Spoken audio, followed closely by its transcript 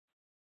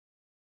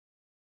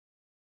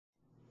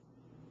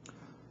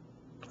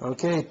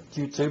Okay,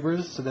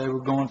 YouTubers, today we're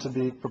going to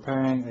be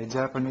preparing a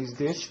Japanese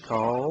dish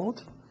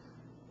called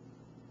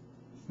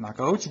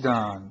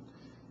Nakochidon.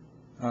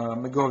 Let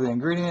me go over the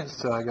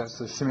ingredients. I got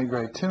sashimi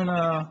grade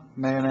tuna,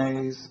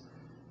 mayonnaise,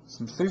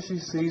 some sushi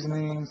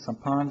seasoning, some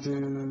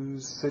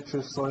ponjus,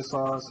 citrus soy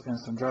sauce, and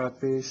some dried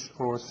fish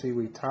or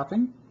seaweed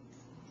topping.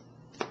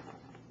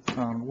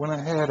 Went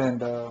ahead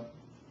and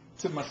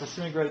took my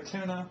sashimi grade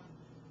tuna,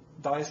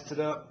 diced it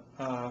up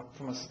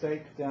from a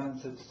steak down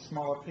into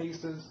smaller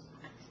pieces.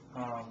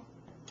 I'm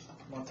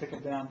going to take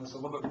it down just a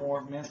little bit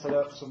more, mince it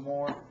up some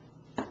more.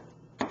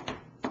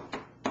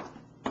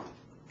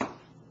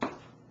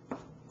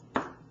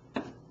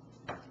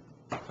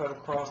 Cut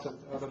across it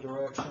the other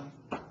direction,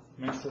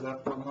 mince it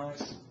up real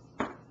nice.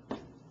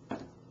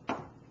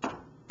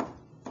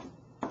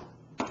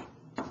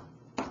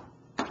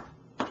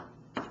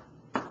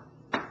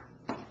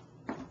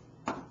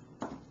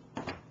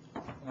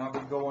 And I'll be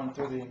going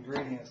through the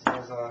ingredients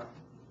as I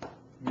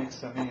mix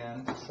them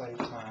in to save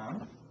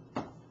time.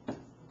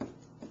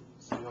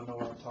 So you'll know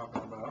what I'm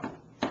talking about.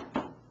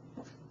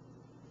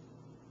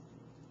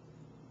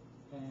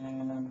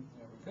 And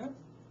there we go.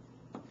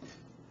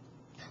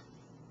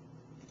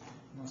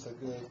 That's a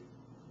good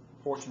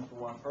portion for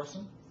one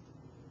person.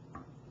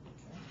 Okay.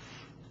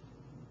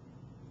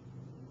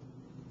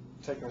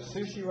 Take our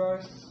sushi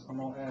rice. I'm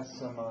going to add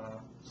some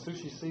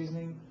sushi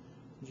seasoning.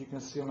 As you can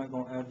see, I'm not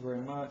going to add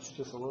very much,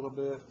 just a little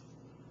bit.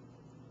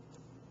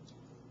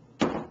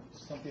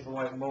 Some people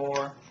like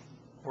more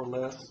or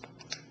less.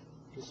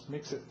 Just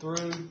mix it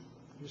through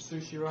your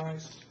sushi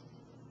rice.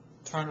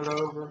 Turn it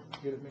over,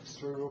 get it mixed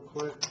through real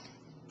quick.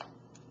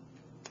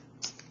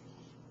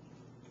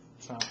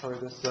 Try and hurry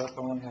this up.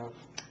 I only have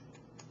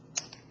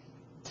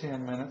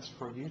 10 minutes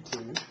for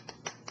YouTube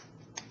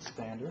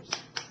standards.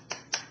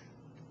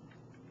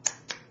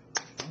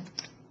 Okay.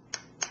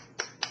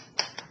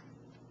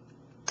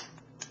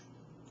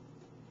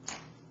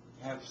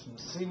 I have some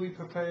seaweed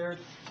prepared.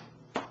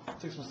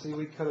 Took some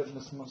seaweed, cut it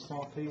into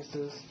small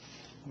pieces.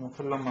 I'm going to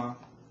put it on my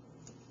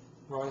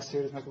rice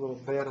here to make a little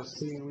bed of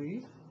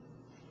seaweed.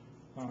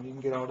 You can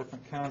get all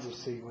different kinds of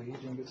seaweed. You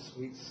can get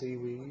sweet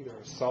seaweed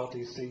or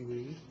salty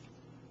seaweed.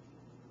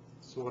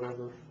 So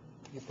whatever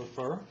you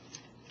prefer.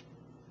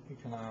 You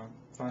can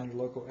find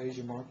your local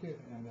Asian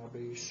market and they'll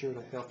be sure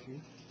to help you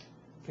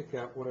pick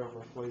out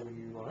whatever flavor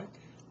you like.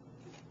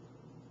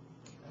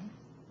 Okay.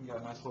 You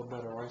got a nice little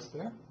bed of rice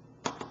there.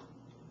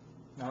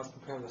 Now let's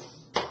prepare this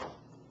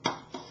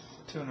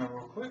tuna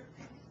real quick.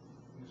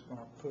 I'm just going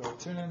to put our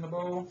tuna in the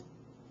bowl.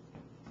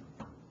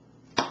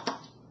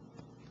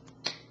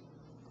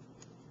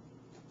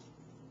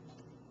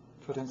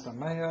 Put in some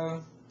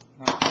mayo,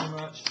 not too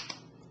much,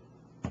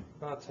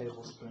 about a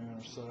tablespoon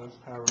or so,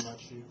 however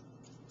much you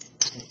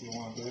think you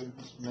want to do.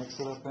 Just mix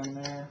it up in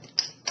there,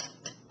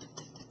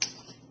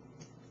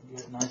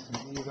 get it nice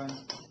and even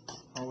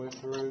all the way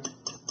through.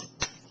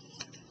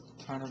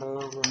 Turn it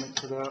over,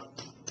 mix it up.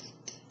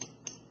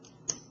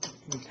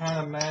 You can kind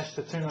of mash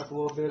the tuna up a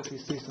little bit if you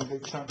see some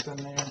big chunks in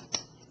there.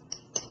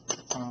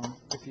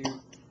 If you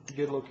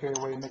get a little carried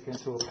away and make it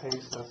into a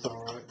paste, that's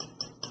alright.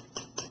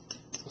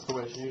 That's the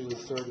way it's usually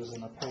served, is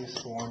in a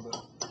paste form, but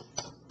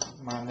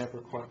mine never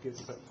quite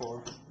gets that far.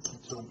 I'm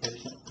too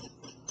impatient.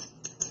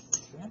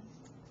 Okay.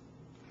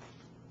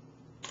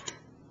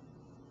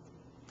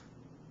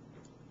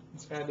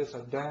 Let's add just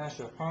a dash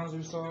of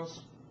ponzu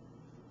sauce,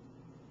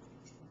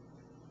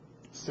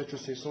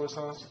 citrusy soy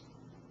sauce,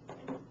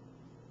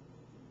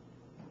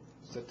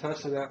 just a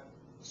touch of that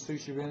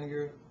sushi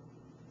vinegar.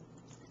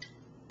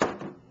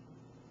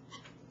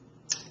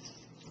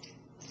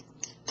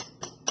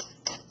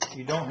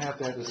 You don't have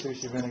to add the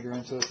sushi vinegar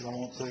into it if you don't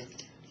want to.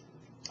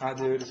 I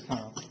do, it just kind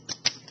of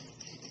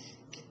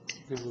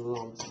gives it a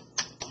little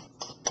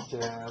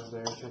jazz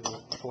there to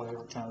the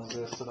flavor, kind of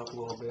zest it up a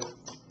little bit.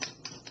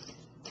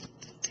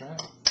 Okay.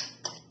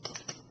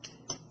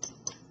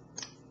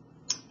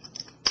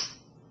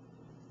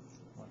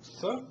 Like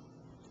so.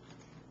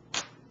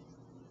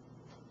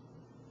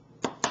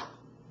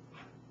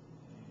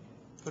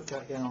 Put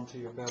that down onto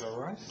your bed of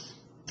rice.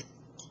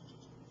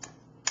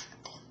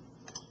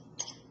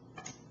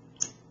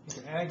 You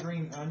can add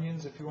green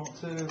onions if you want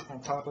to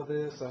on top of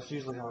this. That's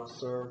usually how it's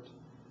served.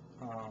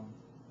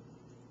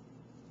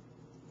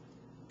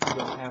 You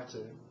don't have to.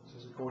 It's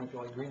just according if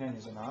you like green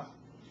onions or not.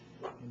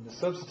 And to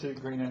substitute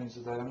green onions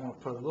today, I'm going to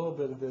put a little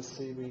bit of this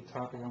seaweed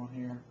topping on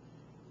here.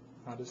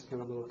 I'll just give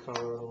it a little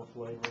color, a little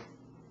flavor,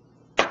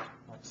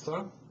 like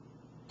so.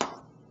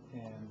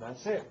 And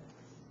that's it.